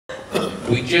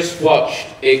we just watched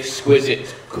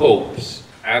Exquisite Corpse,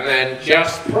 and then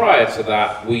just prior to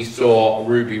that, we saw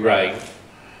Ruby Rain.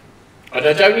 And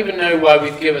I don't even know why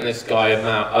we've given this guy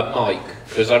a mic,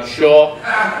 because I'm sure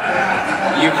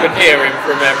you can hear him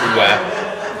from everywhere.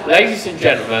 Ladies and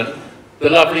gentlemen, the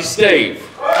lovely Steve.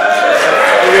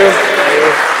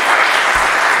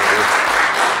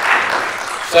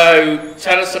 So,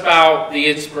 tell us about the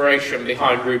inspiration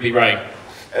behind Ruby Rain.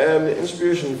 The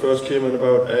inspiration first came in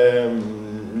about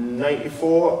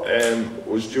 '94.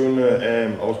 Was doing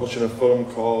I was watching a film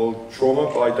called Trauma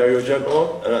by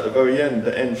Argento, and at the very end,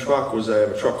 the end track was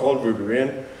a track called Ruby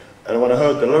Rain. And when I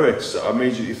heard the lyrics, I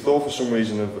immediately thought for some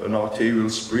reason of an arterial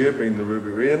spray being the Ruby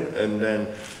Rain. And then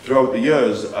throughout the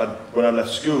years, when I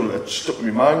left school, it stuck in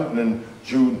my mind. And then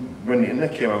when the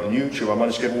internet came out on YouTube, I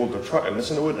managed to get hold of the track and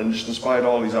listen to it, and just inspired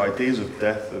all these ideas of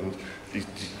death and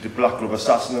the Black Glove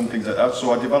Assassin and things like that.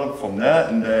 So I developed from there,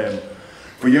 and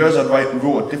for years I'd write and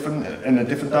wrote in a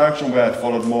different direction where I'd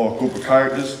followed more group of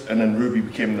characters, and then Ruby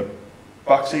became the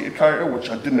backseated character, which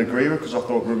I didn't agree with because I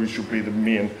thought Ruby should be the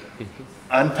main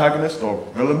antagonist or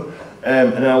villain.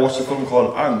 And then I watched a film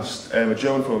called Angst, a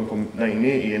German film from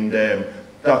 1980, and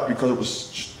that, because it was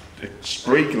just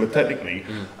Spree-killer technically,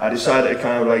 I decided to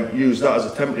kind of like use that as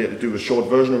a template to do a short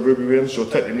version of Ruby Rain. So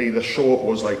technically the short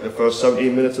was like the first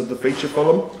 17 minutes of the feature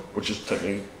film, which is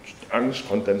technically just Angst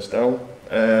condensed down.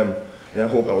 Yeah, I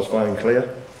hope that was fine and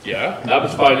clear. Yeah, that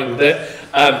was fine and clear.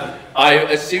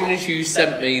 As soon as you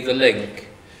sent me the link,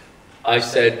 I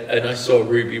said, and I saw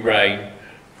Ruby Rain,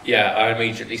 yeah, I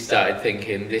immediately started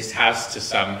thinking this has to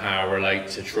somehow relate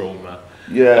to trauma.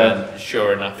 Yeah. And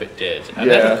sure enough it did. And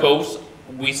then of course,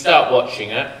 we start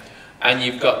watching it, and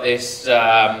you've got this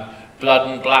blood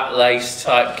and black lace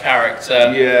type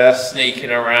character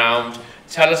sneaking around.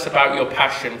 Tell us about your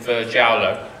passion for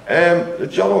Giallo. The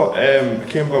Giallo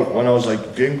came about when I was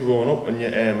like growing up, and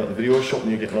you're at the video shop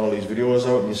and you're getting all these videos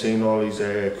out and you're seeing all these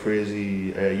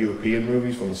crazy European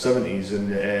movies from the 70s,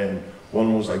 and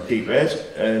one was like Deep Red,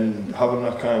 and having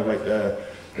that kind of like the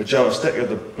Giallo sticker,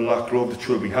 the black glove, the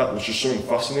trilby hat, was just something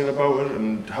fascinating about it,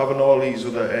 and having all these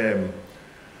other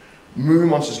movie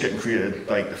monsters getting created,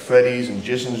 like the Freddys and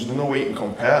Jasons, there's no way you can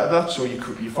compare to that. So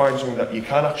you find something that you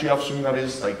can actually have something that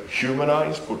is like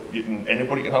humanised, but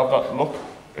anybody can have that look.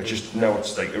 It's just now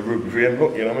it's like a Ruby Rain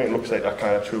look, you know what I mean? It looks like that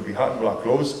kind of trilby hat and black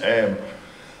gloves.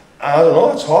 I don't know,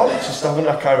 it's hard. It's just having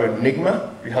that kind of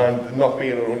enigma behind, not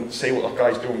being able to see what that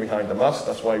guy's doing behind the mask.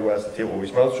 That's why he wears the tape over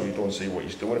his mouth, so you don't see what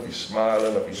he's doing, if he's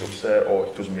smiling, if he's upset, or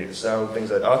he doesn't make a sound,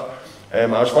 things like that.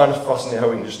 I just find it fascinating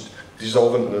how he can just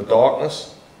dissolve into the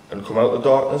darkness and come out of the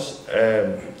darkness.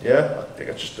 Yeah, I think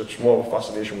it's more of a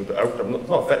fascination with the outcome. Not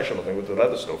a fetish or nothing with the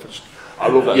leather stuff. I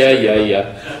love that.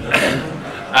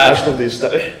 I just love the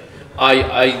aesthetic.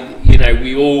 You know,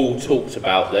 we all talked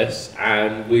about this,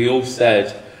 and we all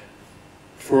said,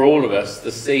 for all of us,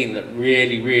 the scene that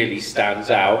really stands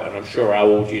out, and I'm sure our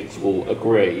audience will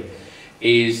agree,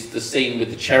 is the scene with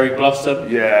the cherry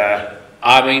blossom. Yeah.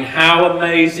 I mean, how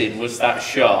amazing was that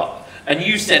shot? And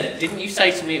you said, didn't you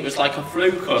say to me it was like a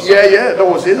fluke or something? Yeah, that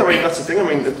was it. I mean, that's the thing. I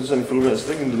mean, if there's any filmmakers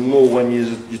thinking to know when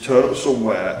you turn up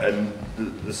somewhere and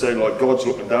they say like God's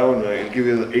looking down and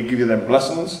he'll give you them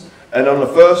blessings. And on the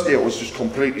first day it was just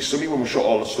completely sunny when we shot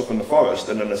all the stuff in the forest,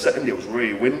 and then the second day it was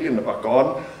really windy in the back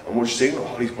garden, and we're just seeing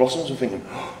all these blossoms and thinking,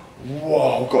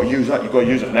 whoa, I've got to use that. You've got to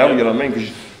use it now. You know what I mean?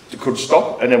 Because you could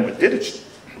stop, and then we did. It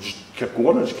just kept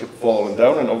going and just kept falling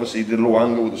down, and obviously the low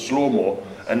angle with the slow-mo.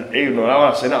 And even though I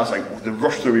was saying that, I was like, the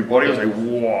rush through my body, I was like,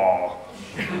 whoa.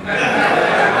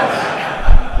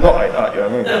 Not like that, you know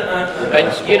what I mean?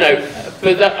 And, you know,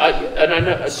 for that, and I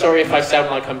know, sorry if I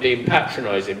sound like I'm being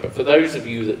patronising, but for those of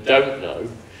you that don't know,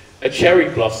 a cherry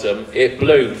blossom, it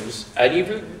blooms, and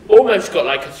you've almost got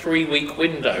like a 3-week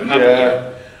window,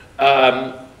 haven't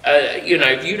you? You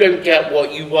know, you don't get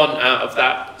what you want out of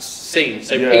that scene.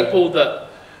 So people that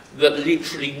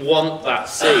literally want that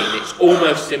scene, it's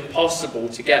almost impossible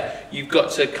to get. You've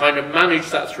got to kind of manage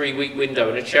that 3-week window,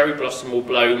 and a cherry blossom will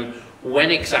bloom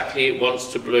when exactly it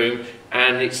wants to bloom,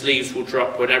 and its leaves will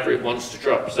drop whenever it wants to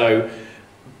drop. So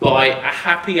by a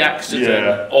happy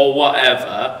accident or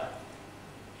whatever,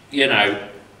 you know,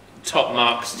 top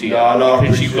marks to you,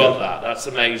 because you've got that. That's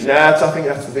amazing. I think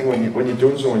that's the thing, when you're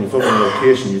doing something, when you're filming a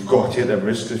location, you've got to take them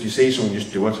risks. If you see someone,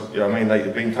 just do it. You know what I mean? Like,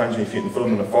 there've been times when you're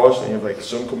filming in the forest and you have like the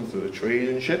sun coming through the trees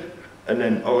and shit, and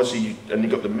then obviously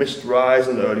you've got the mist rise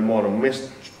and the early morning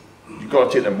mist. You've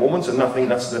got to take them moments, and I think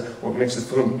that's what makes the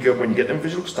film good when you get them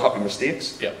visuals, to happy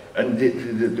mistakes. Yeah. And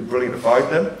they're brilliant to find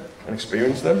them and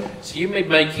experience them. So you've been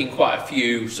making quite a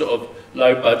few sort of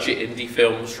low budget indie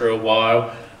films for a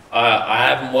while. I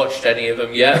haven't watched any of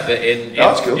them yet, but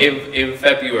in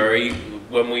February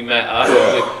when we met up,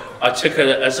 I took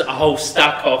a whole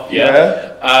stack off.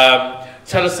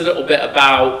 Tell us a little bit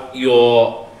about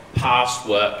your past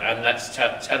work, and let's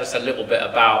tell us a little bit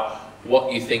about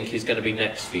what you think is going to be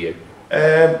next for you.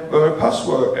 Well, my past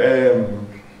work,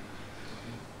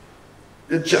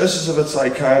 the genesis of it's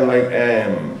like kind of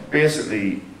like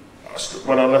basically.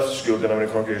 When I left school, didn't have any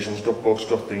congregations, got books,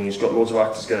 got things, got loads of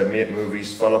actors getting make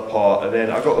movies, fell apart, and then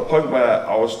I got to the point where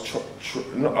I was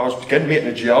getting made in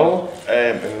a giallo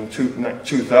in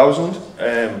 2000,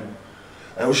 and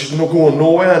it was just not going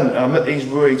nowhere, and I met these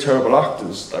really terrible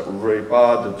actors that were really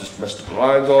bad, they just messed up the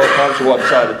lines all the time, so what I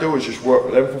decided to do was just work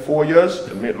with them for 4 years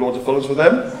and make loads of films with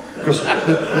them, because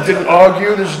they didn't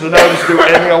argue, they just allowed us to do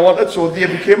anything I wanted, so they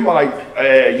became my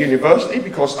university,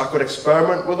 because I could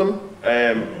experiment with them.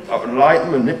 I would lie to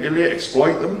them, manipulate,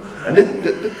 exploit them, and they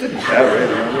didn't care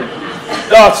really.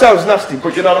 No, it sounds nasty,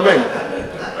 but you know what I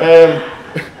mean.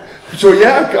 So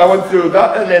yeah, I went through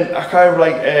that, and then I kind of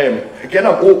like, again,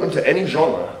 I'm open to any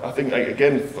genre. I think like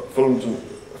again, film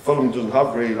doesn't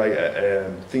have really like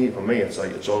a thingy for me. It's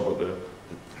like it's all about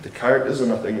the characters,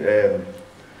 and I think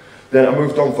then I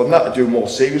moved on from that to do more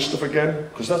serious stuff again,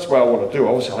 because that's what I want to do.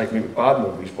 Obviously, I like making bad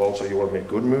movies, but also you want to make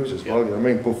good movies as well. You know what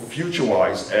I mean? But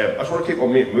future-wise, I just want to keep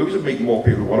on making movies and make more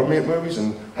people who want to make movies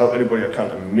and help anybody I can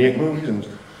to make movies. And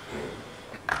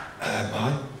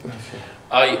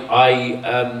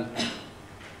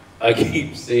I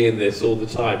keep seeing this all the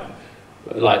time,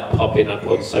 like popping up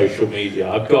on social media.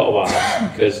 I've got to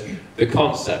ask, because the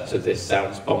concept of this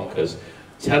sounds bonkers.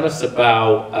 Tell us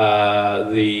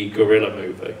about the gorilla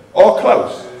movie. Oh,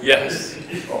 Klaus? Yes.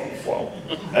 Oh, wow.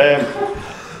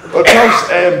 Well, Klaus,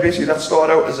 basically that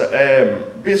started out as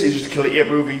basically just a killer ape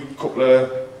movie, a couple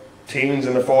of teens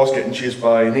in the forest getting chased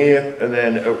by an ape, and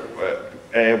then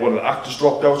one of the actors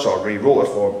dropped out, so I rewrote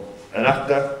it for an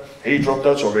actor. He dropped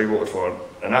out, so I rewrote it for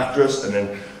an actress, and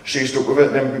then she stuck with it,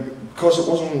 and then because it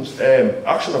wasn't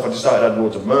action enough, I decided I had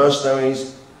loads of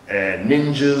mercenaries,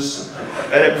 ninjas,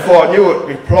 and then before I knew it,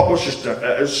 my plot was just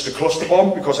a cluster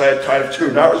bomb, because I had kind of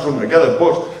two narratives running together.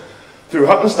 But through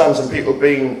happenstance and people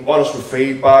being honest with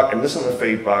feedback and listening to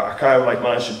feedback, I kind of like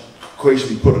managed to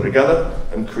cohesively put it together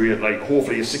and create like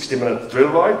hopefully a 60-minute thrill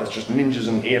ride that's just ninjas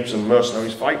and apes and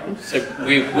mercenaries fighting. So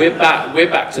we're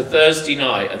back to Thursday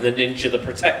night and the Ninja the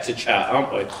Protector chat,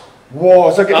 aren't we? Whoa,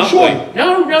 is that getting short?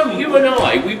 No, you and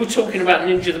I, we were talking about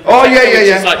Ninja the Protector, oh, yeah. which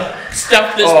is like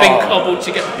stuff that's been cobbled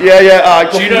together. Yeah,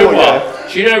 Do you know what?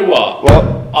 Do you know what? What?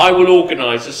 I will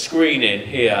organise a screening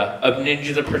here of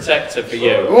Ninja the Protector for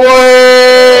you.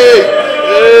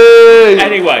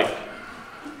 Anyway,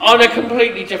 on a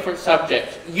completely different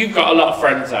subject, you've got a lot of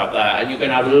friends out there, and you're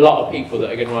going to have a lot of people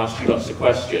that are going to ask you lots of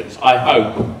questions, I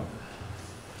hope.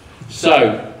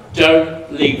 So,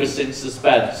 don't leave us in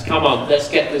suspense. Come on, let's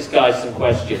get this guy some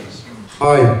questions.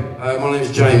 Hi, my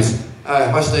name's James.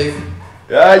 Hi, Steve.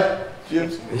 Yeah,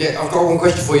 James. Yeah, I've got one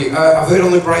question for you. I've heard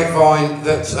on the grapevine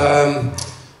that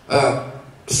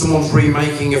someone's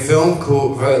remaking a film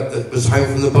called that was Home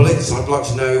from the Bullets. I'd like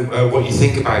to know what you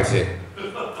think about it.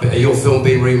 Your film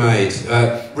being remade,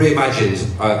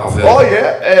 reimagined, I've heard. Oh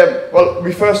yeah, well,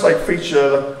 we first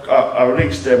feature I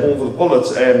released Home for the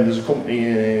Bullets, and there's a company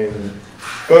in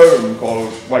Birmingham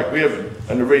called White Raven,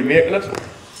 and they're remaking it,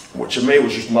 which to me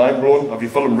was just mind-blowing. Have you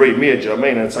film remade, you know what I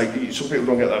mean? And it's like, some people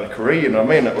don't get that in Korea, you know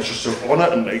what I mean? It was just so on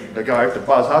it, and the guy, the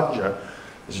Baz Hadja,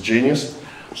 is a genius.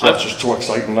 So that's just too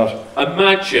exciting, that.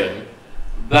 Imagine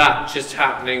that just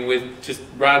happening with just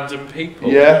random people.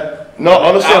 Yeah. No,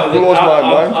 honestly, it blows my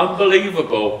mind.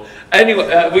 Unbelievable. Anyway,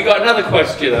 we got another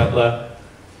question up there.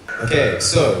 Okay,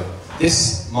 so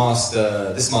this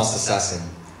master assassin,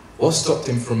 what stopped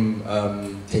him from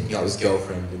taking out his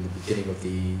girlfriend in the beginning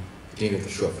of the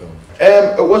short film?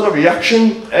 It was a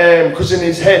reaction, because in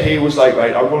his head he was like,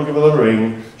 right, I'm going to give her the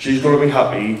ring, she's going to be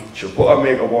happy, she'll put her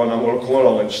makeup on, I'm going to come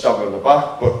along and stab her in the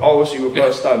back. But obviously with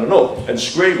her standing up and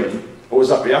screaming, it was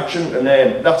that reaction, and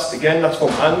then that's from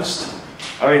angst.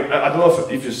 I mean, I don't know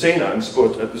if you've seen Angst,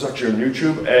 but there's actually on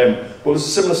YouTube. But there's a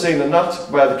similar scene in that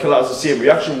where the killer has the same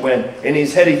reaction when in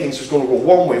his head he thinks it's going to go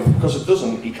one way, because it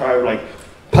doesn't. He kind of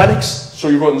panics, so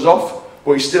he runs off,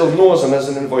 but he still knows, and as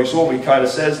in voiceover he kind of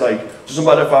says doesn't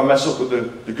matter if I mess up with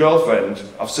the girlfriend,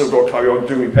 I've still got to carry on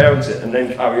doing my parenting and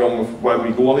then carry on with where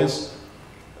my goal is.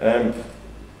 Is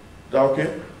that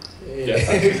okay? Yeah.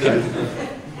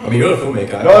 I mean, you're a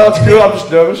filmmaker. No, that's cool. I'm just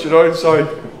nervous, you know. Sorry.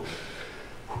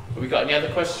 Have we got any other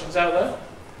questions out there?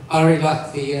 I really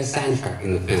like the soundtrack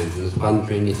in the film. I was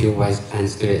wondering if you always planned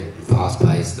to do it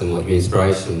fast-paced and what your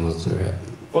inspiration was for it.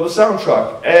 For the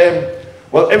soundtrack,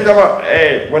 Well, every time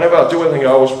whenever I do anything, I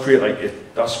always create like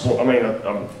it. That's what I mean.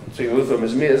 I'm saying with them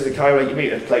is me as the kind of like you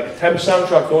meet it's like a temp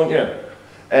soundtrack, don't you?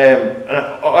 And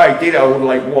I did. I would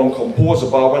like one composer,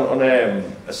 but I went on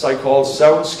a site called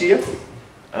Soundscape,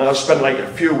 and I spent like a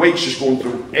few weeks just going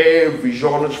through every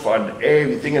genre to find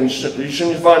everything. And as soon as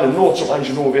you find a note, sometimes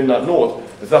you know within that note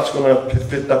if that's going to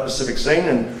fit that specific scene.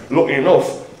 And lucky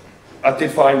enough, I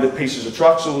did find the pieces of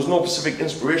tracks, so there was no specific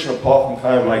inspiration apart from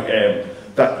kind of like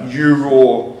that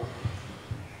Euro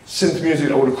synth music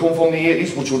that would have come from the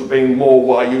 80s, which would have been more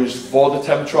what I used for the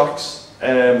temp tracks,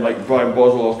 like Brian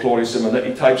Boswell or Claudia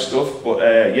Simonetti type stuff. But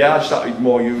yeah, I just thought I'd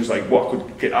more use like what I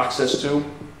could get access to.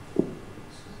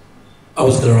 I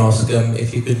was going to ask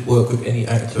if you could work with any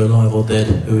actor, alive or dead,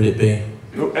 who would it be?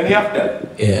 Any actor?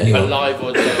 Yeah, anyone. Alive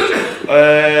or dead?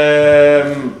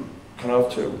 Can I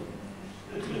have two?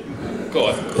 Go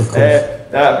on. Of course.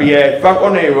 That'd be Frank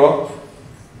O'Neill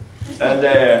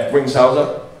and Wings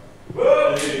Hauser.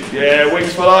 Yeah,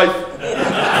 Wings for life.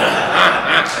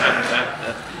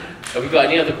 Have we got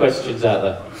any other questions out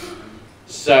there?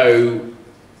 So,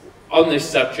 on this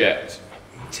subject,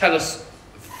 tell us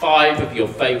 5 of your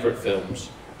favourite films.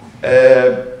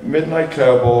 Midnight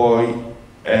Cowboy,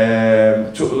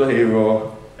 Total the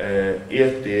Hero,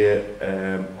 8th Day,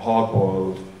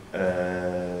 Hardboiled,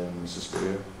 and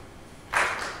Suspiria.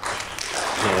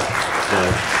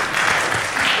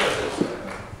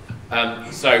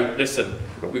 So, listen,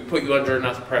 we put you under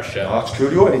enough pressure. Oh, that's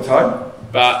cool, you anytime.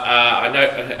 But I know.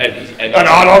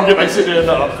 I'll get like sitting there and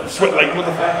I'm sweating like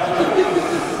motherfucker.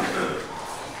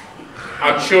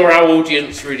 I'm sure our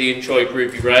audience really enjoyed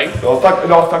Ruby Ray. No,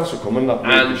 thanks for coming.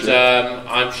 And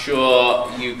I'm sure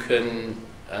you can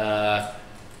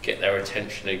get their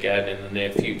attention again in the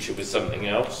near future with something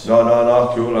else.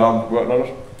 No, cool, I'm working on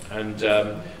it. And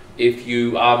if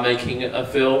you are making a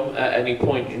film at any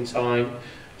point in time,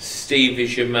 Steve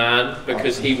is your man,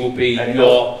 because he will be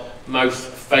your most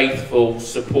faithful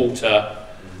supporter.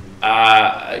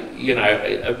 You know,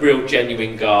 a real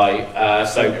genuine guy.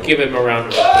 So give him a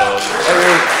round of applause.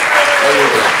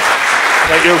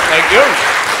 Thank you. Thank you.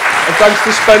 And thanks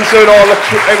to Spencer and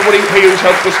everybody here who's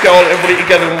helped us get everybody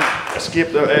together and escape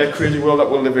the crazy world that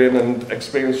we live in and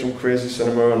experience some crazy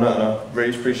cinema and that. And I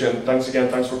really appreciate it. Thanks again.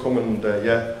 Thanks for coming. And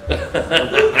yeah.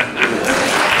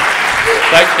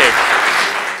 Thank you.